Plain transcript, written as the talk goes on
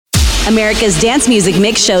America's Dance Music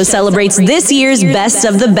Mix Show celebrates this year's best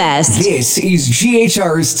of the best. This is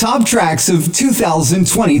GHR's Top Tracks of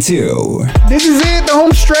 2022. This is it, the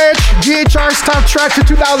home stretch. GHR's Top Tracks of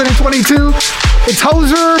 2022. It's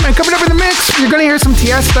Hoser, and coming up in the mix, you're gonna hear some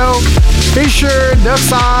Tiesto, Fisher, Duck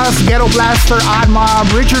Sauce, Ghetto Blaster, Odd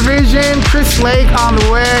Mob, Richard Vision, Chris Lake on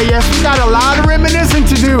the way. Yes, we got a lot of reminiscing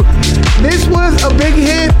to do. This was a big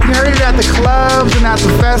hit. You heard it at the clubs and at the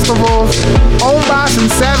festivals. Old Boss and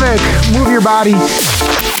Sevek, Move Your Body.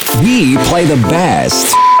 We play the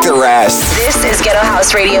best, the rest. This is Ghetto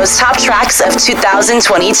House Radio's Top Tracks of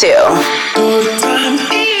 2022.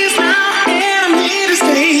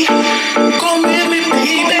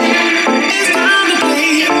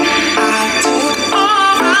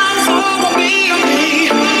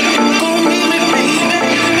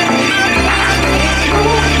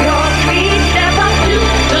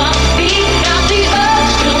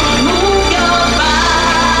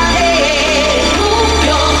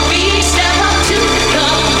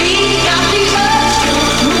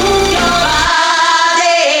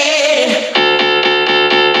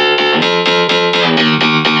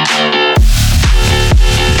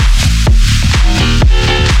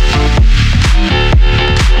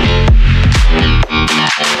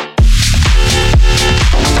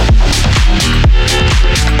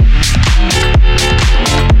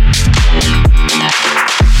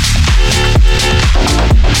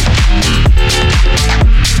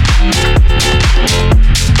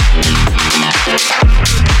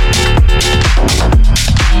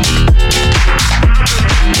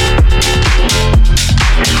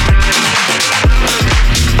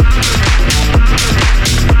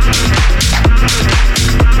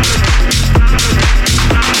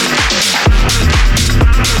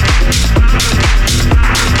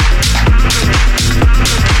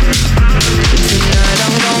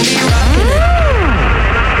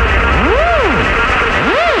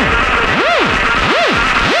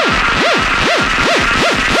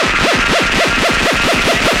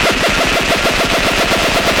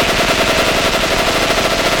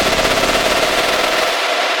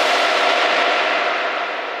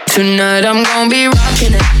 Tonight I'm gonna be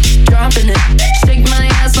rocking it, dropping it. Shake my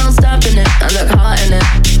ass, no stopping it. I look hot in it,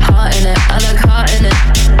 hot in it. I look hot in it.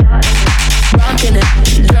 Rocking it,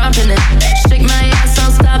 dropping it. Shake my ass,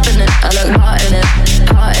 no stopping it. I look hot in it,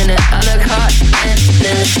 hot in it. I look hot in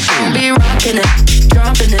it. I'll be rocking it,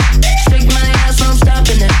 dropping it. Shake my ass, no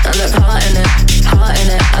stopping it. I look hot in it, hot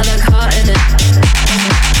in it. I look hot in it.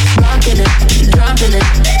 Rocking it, dropping it.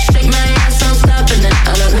 Shake my ass, no stopping it.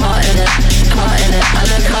 I look hot in it, hot in it. I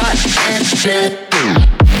look hot in it.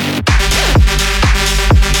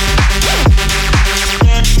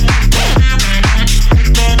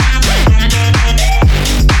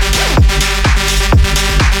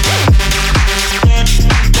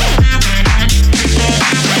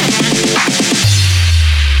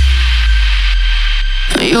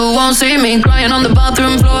 You won't see me crying on the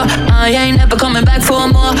bathroom floor. I ain't never coming back for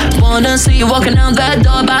more. Wanna see you walking out that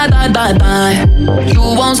door. Bye, bye, bye, bye. You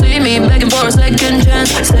won't see me begging for a second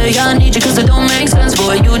chance. Say I need you cause it don't make sense.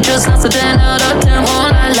 Boy, you just lost a 10 out of 10. Oh,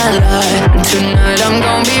 la, la, la. Tonight I'm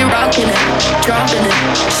gonna be rocking it, dropping it.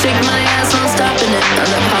 Shake my ass, I'm stopping it. I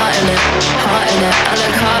look hot in it, hot in it. I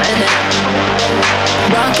look hot in it.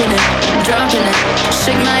 Rocking it, dropping it.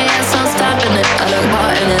 Shake my ass, I'm stopping it. I look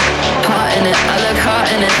hot in it, hot in it. I look hot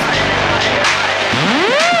in it.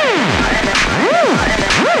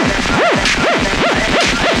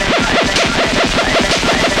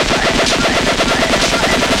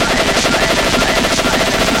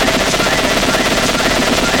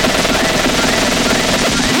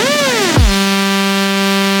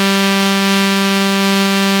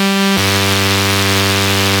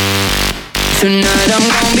 Tonight I'm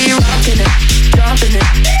gonna be rocking it, dropping it.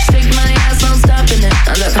 Shake my ass, I'm stopping it.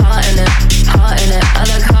 I look hot in it, hot in it. I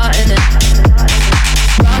look hot in it.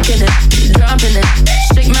 Rocking it, dropping it.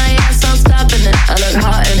 Shake my ass, I'm stopping it. I look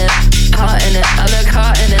hot in it, hot in it. I look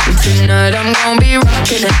hot in it. Tonight I'm gonna be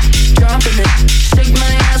rocking it, dropping it. Shake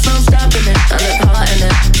my ass, I'm stopping it. I look hot in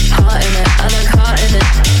it, hot in it. I look hot in it.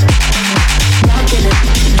 Rocking it,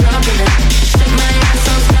 dropping it. Shake my ass,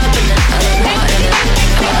 I'm stopping it. I look hot in it,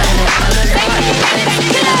 hot in it. I look hot in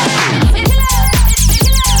it.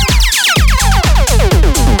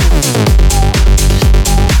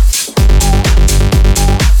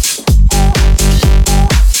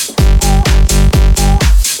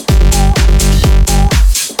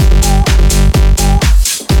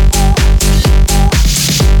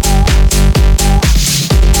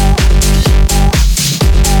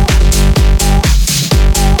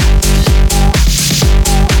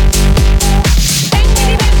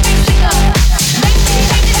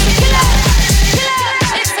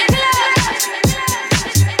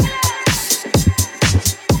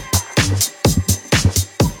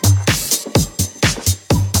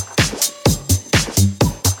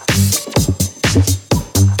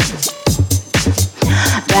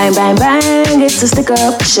 Bang, bang, bang, it's a stick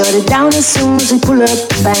up. Shut it down as soon as we pull up.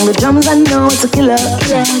 Bang the drums, I know it's a killer.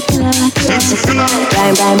 Bang, bang,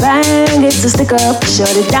 bang, it's a stick up. Shut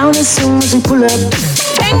it down as soon as we pull up.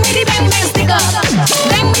 Bang, bitty, bang, bang, stick up.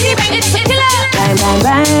 Bang, bitty, bang, it's a killer. Bang, bang,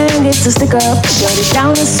 bang, it's a stick up. Shut it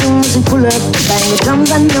down as soon as we pull up. Bang the drums,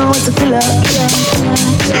 I know it's a killer.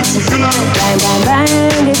 Bang, bang,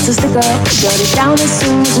 bang, it's a stick up. Shut it down as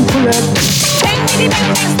soon as we pull up. Bang, bitty, bang,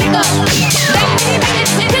 bang, stick up. Bang, bitty, bang,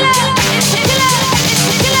 it's a killer. It's a killer. It's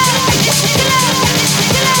a killer. It's a killer. It's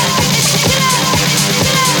a killer. It's a killer.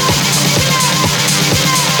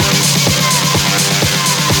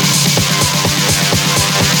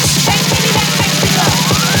 Bang, bitty, bang, bang, stick up.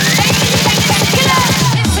 Bang, bitty, bang, bang, it's a killer.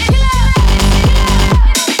 It's a killer.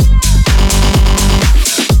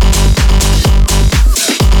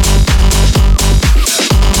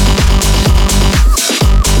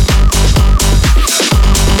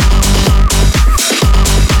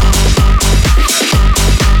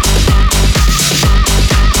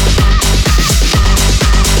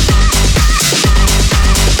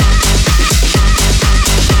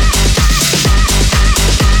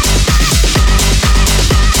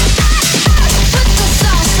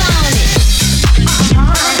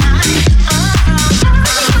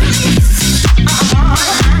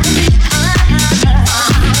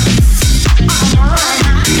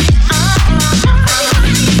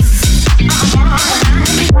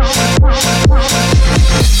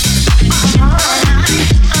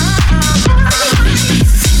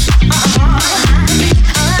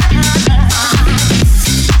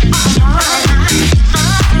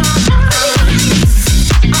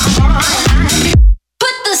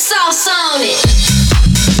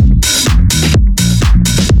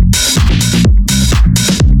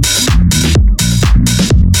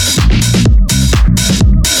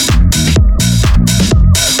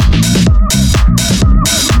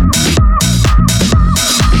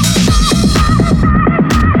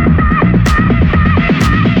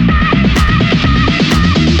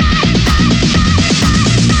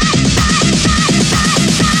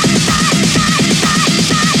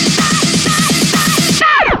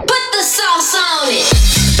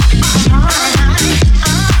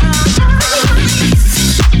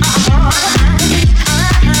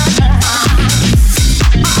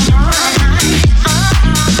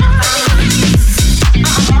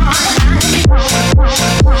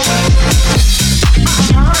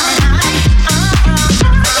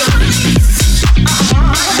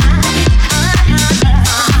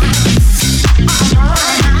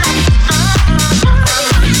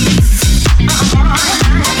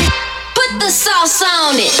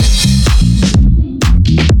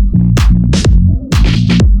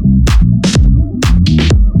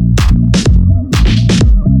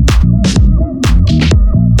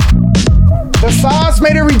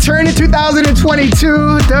 Made a return in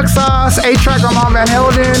 2022. Duck Sauce, A-Track, Armand Van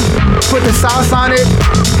Helden. Put the sauce on it.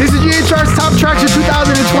 This is GHR's Top Tracks of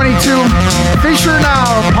 2022. Fisher now,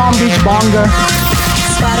 Palm Beach Bonga.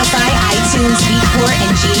 Spotify, iTunes, Beatport, and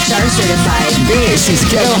GHR certified. This is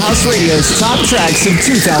Ghetto House Radio's Top Tracks of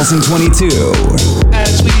 2022.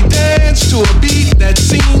 As we dance to a beat that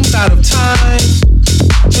seems out of time,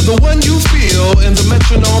 to the one you feel in the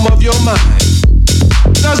metronome of your mind.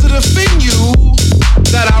 Does it offend you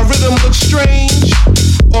that our rhythm looks strange,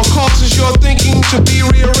 or causes your thinking to be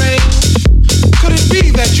rearranged? Could it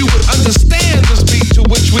be that you would understand the beat to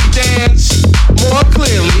which we dance more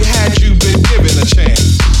clearly had you been given a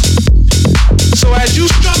chance? So as you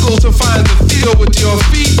struggle to find the feel with your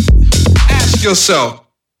feet, ask yourself,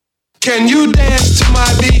 can you dance to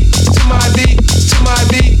my beat, to my beat, to my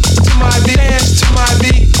beat, to my beat, dance to my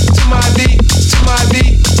beat, to my beat, to my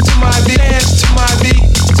beat, to my beat, dance to my beat,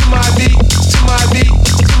 to my beat, to my beat,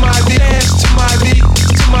 to my beat, dance to my beat,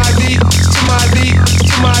 to my beat, to my beat,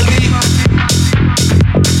 to my beat.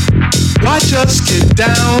 Watch us get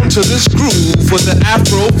down to this groove with the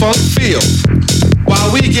Afro-funk feel,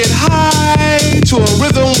 while we get high to a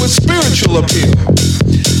rhythm with spiritual appeal.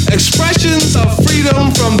 Expressions of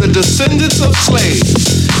freedom from the descendants of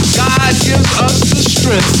slaves. God gives us the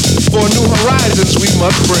strength for new horizons we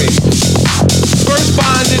must bring. First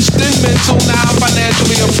bondage, then mental, now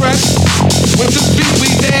financially oppressed. With this beat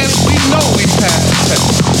we dance, we know we pass the test.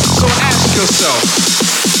 So ask yourself,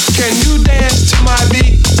 can you dance to my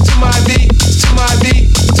beat, to my beat, to my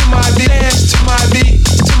beat, to my beat, dance to my beat,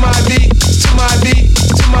 to my beat, to my beat,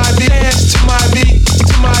 to my beat, dance to my beat,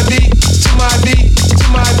 to my beat, to my beat, to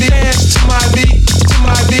my beat, dance to my beat, to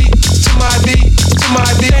my beat, to my beat, to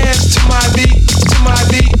my beat, dance to my beat, to my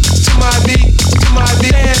beat, to my beat, to my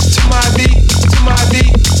beat, dance to my beat, to my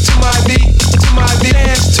beat, to my beat, to my beat,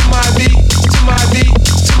 dance to my beat.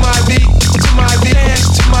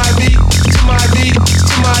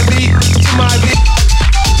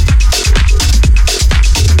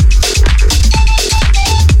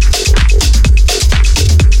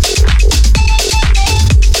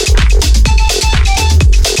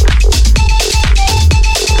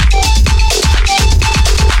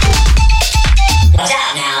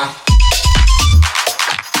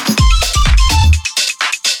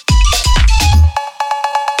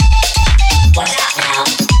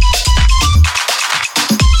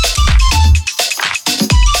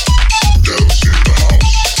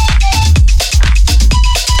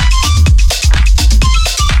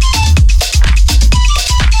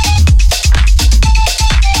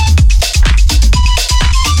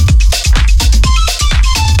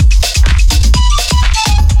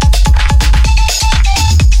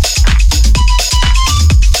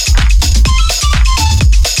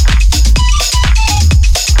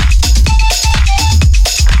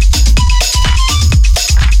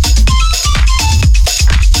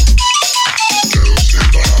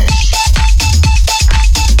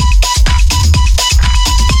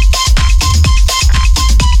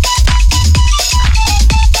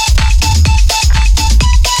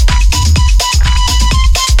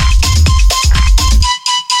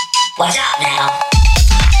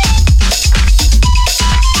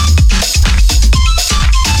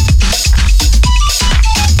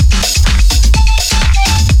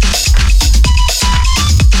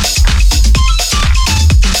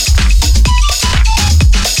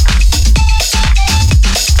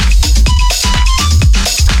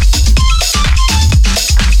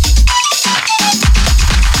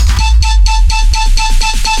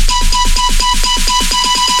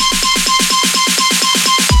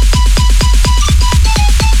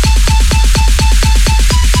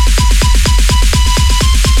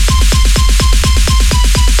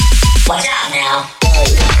 Watch out now.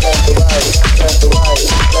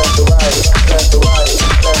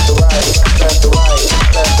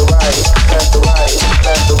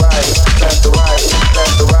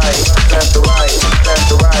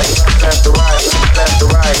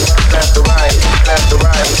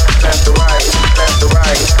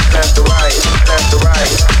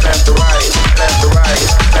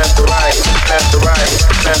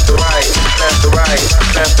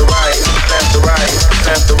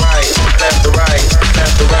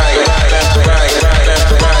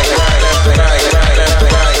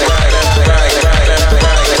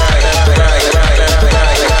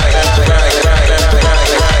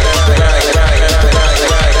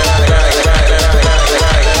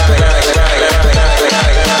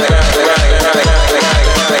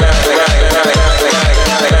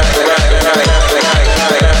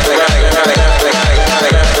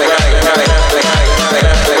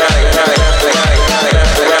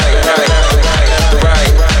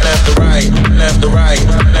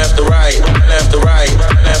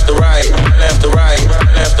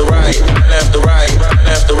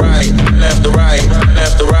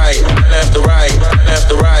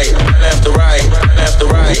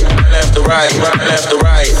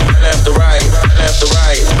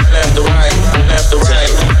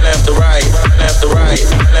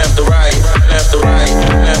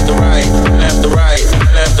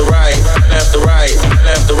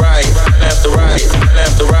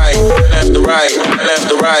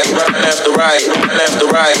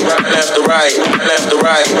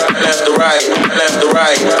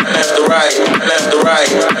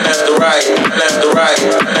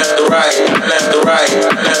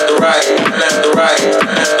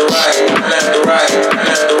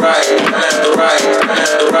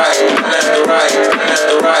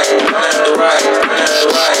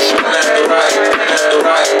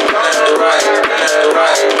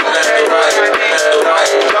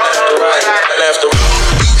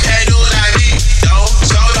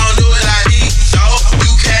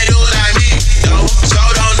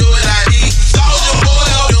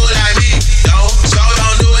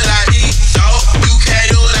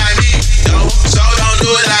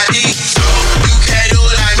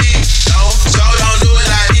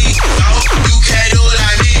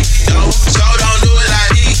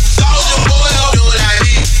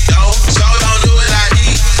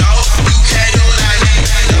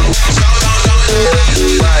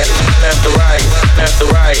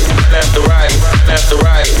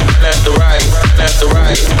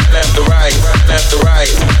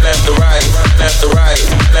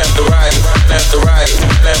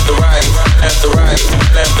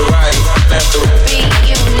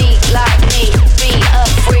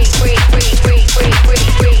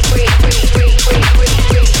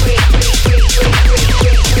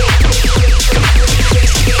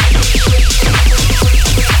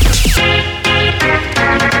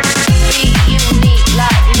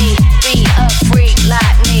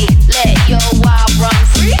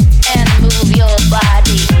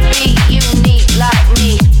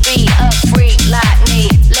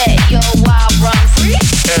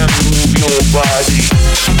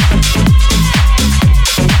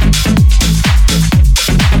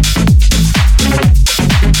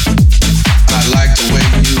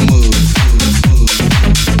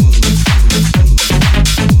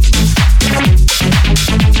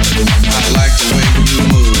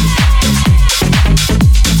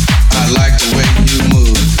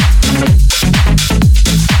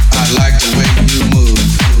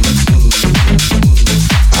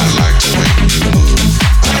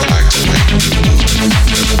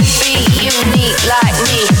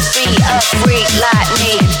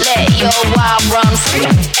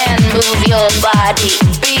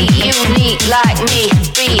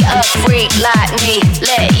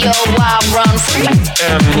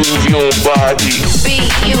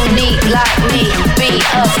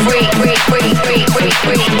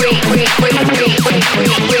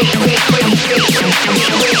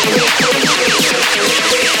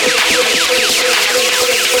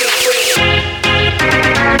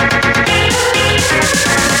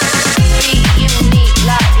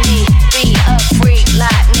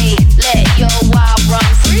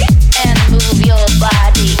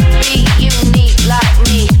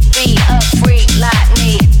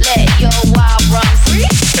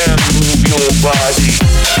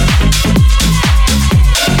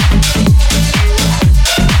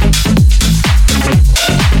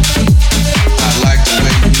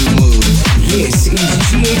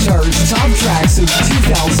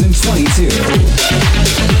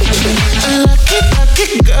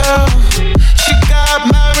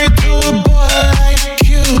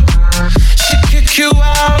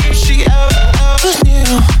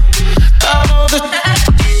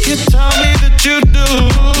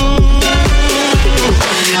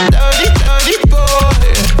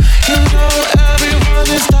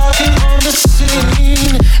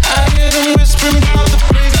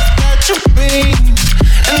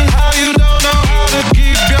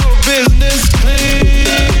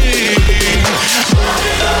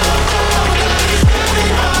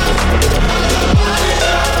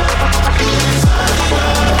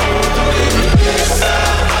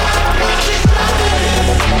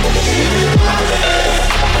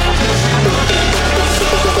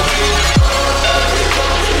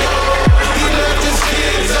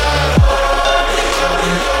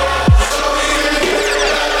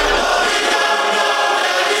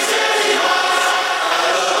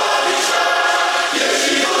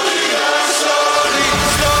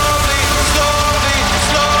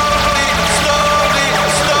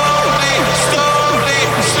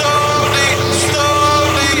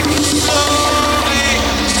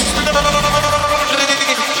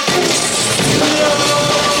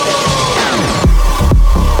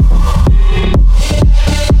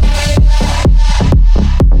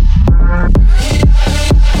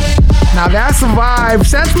 Now that's a vibe.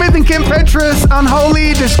 Sam Smith and Kim Petras,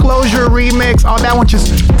 Unholy Disclosure remix. Oh, that one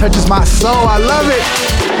just touches my soul. I love it.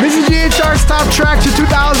 This is GHR's Top Tracks of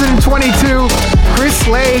 2022. Chris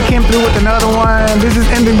Slade came through with another one. This is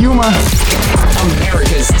In the Yuma.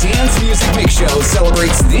 America's Dance Music Mix Show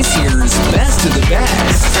celebrates this year's best of the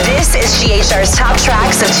best. This is GHR's Top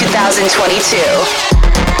Tracks of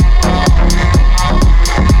 2022.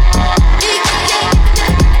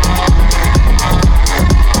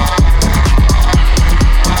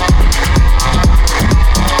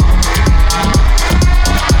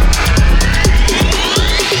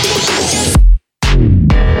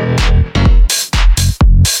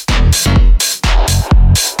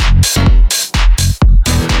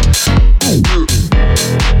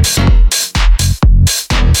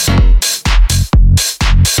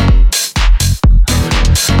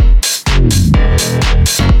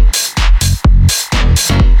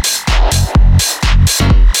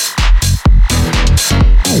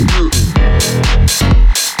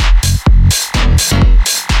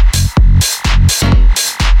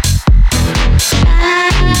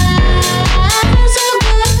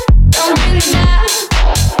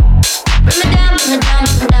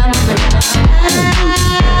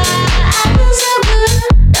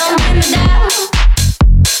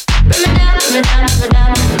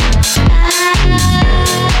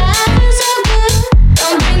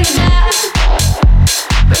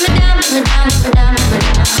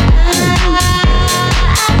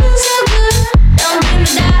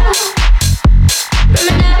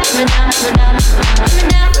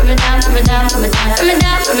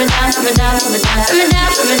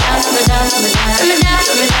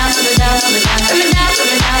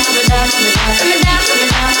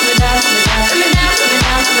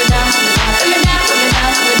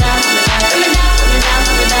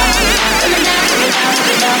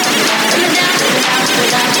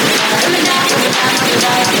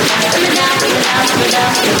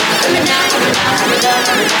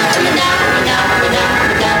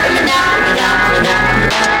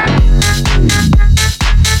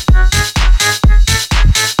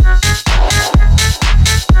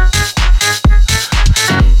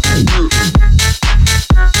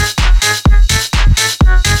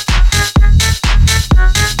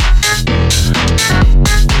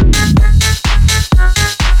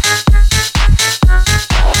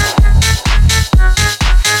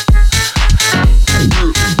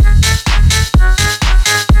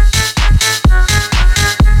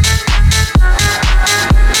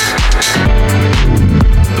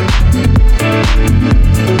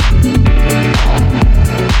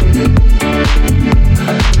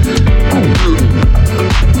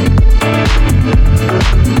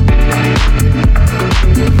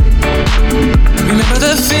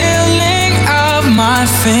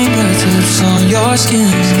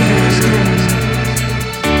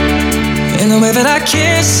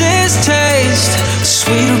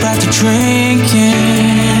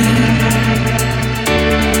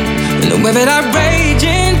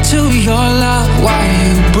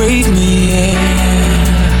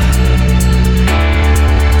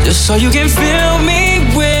 So you can fill me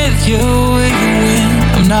with you even when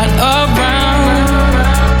I'm not around.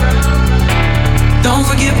 Don't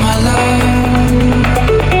forget my love.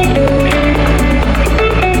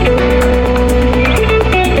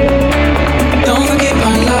 Don't forget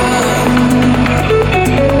my love.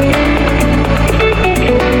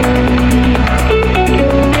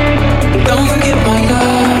 Don't forget my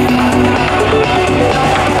love.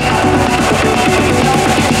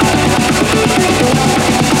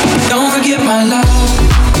 Don't forget my love.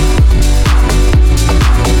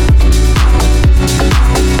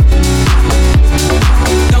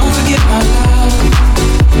 Don't forget my love.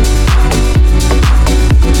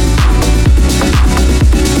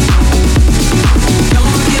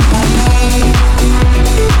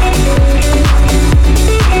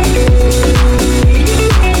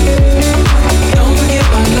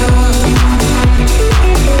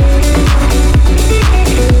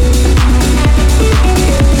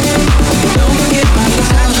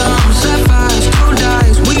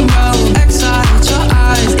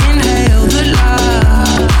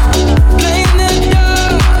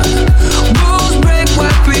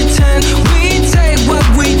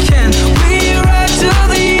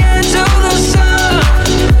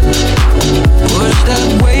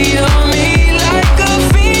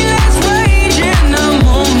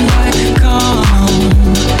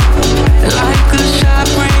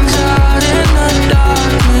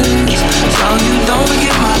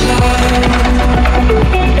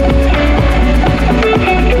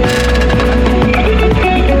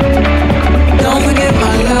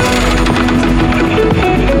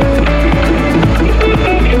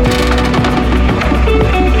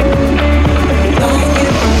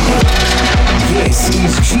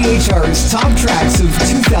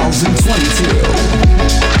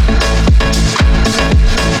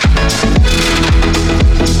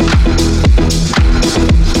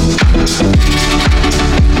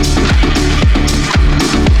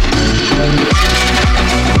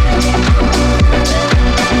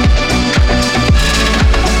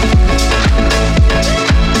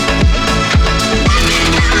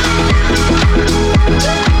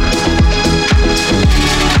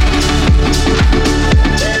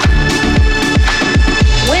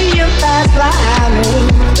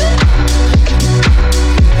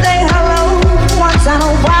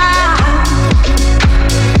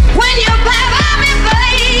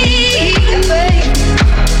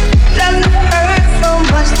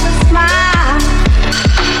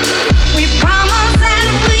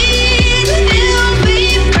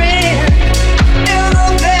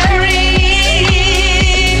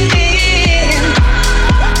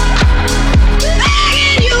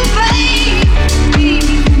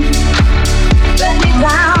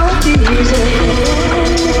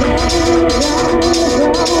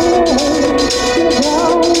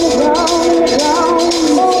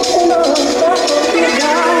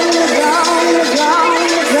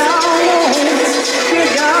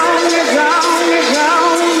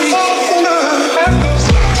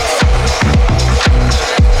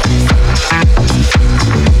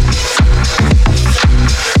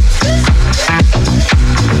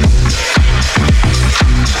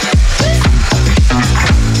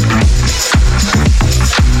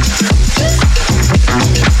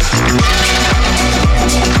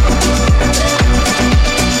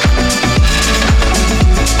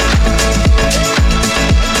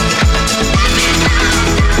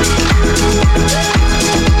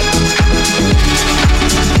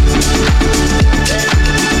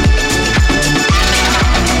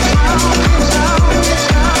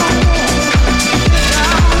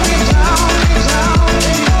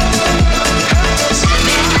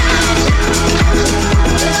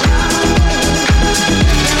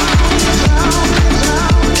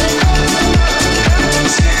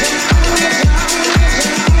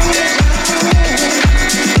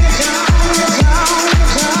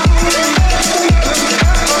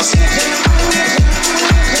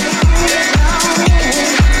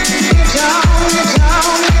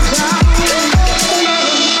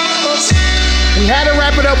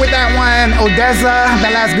 up with that one, Odessa,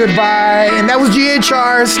 That Last Goodbye. And that was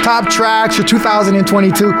GHR's top tracks for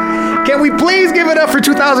 2022. Can we please give it up for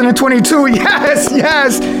 2022? Yes,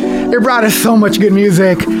 yes. It brought us so much good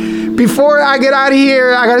music. Before I get out of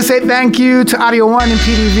here, I gotta say thank you to Audio One and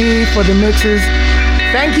PDV for the mixes.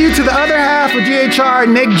 Thank you to the other half of GHR,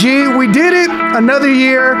 Nick G. We did it another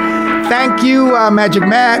year. Thank you, Magic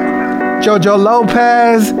Matt, Jojo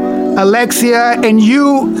Lopez, Alexia, and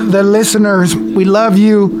you, the listeners. We love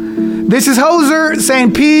you. This is Hoser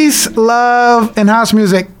saying peace, love, and house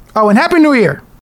music. Oh, and Happy New Year.